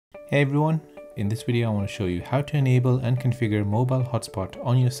Hey everyone, in this video I want to show you how to enable and configure mobile hotspot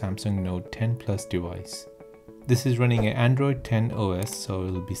on your Samsung Note 10 Plus device. This is running an Android 10 OS, so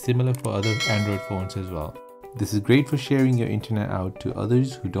it will be similar for other Android phones as well. This is great for sharing your internet out to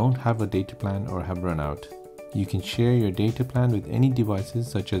others who don't have a data plan or have run out. You can share your data plan with any devices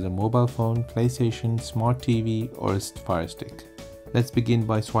such as a mobile phone, PlayStation, smart TV or a Fire Stick. Let's begin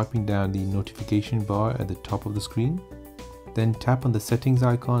by swiping down the notification bar at the top of the screen. Then tap on the settings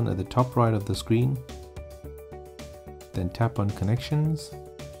icon at the top right of the screen. Then tap on connections.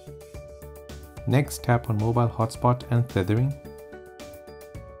 Next, tap on mobile hotspot and tethering.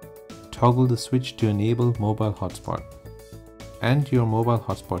 Toggle the switch to enable mobile hotspot. And your mobile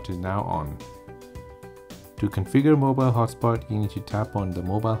hotspot is now on. To configure mobile hotspot, you need to tap on the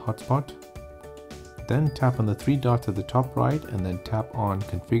mobile hotspot. Then tap on the three dots at the top right and then tap on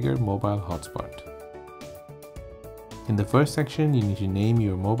configure mobile hotspot. In the first section, you need to name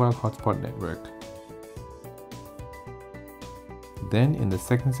your mobile hotspot network. Then in the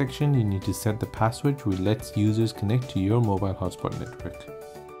second section, you need to set the password which lets users connect to your mobile hotspot network.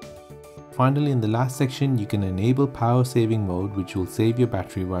 Finally, in the last section, you can enable power saving mode, which will save your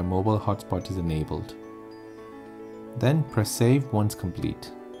battery while mobile hotspot is enabled. Then press save once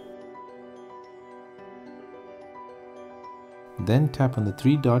complete. Then tap on the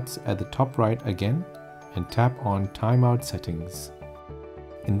three dots at the top right again and tap on timeout settings.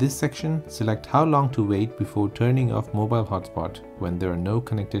 In this section, select how long to wait before turning off mobile hotspot when there are no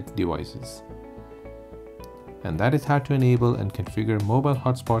connected devices. And that is how to enable and configure mobile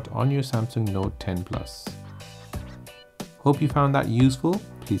hotspot on your Samsung Note 10 Plus. Hope you found that useful.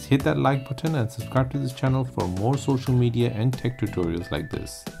 Please hit that like button and subscribe to this channel for more social media and tech tutorials like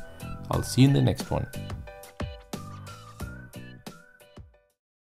this. I'll see you in the next one.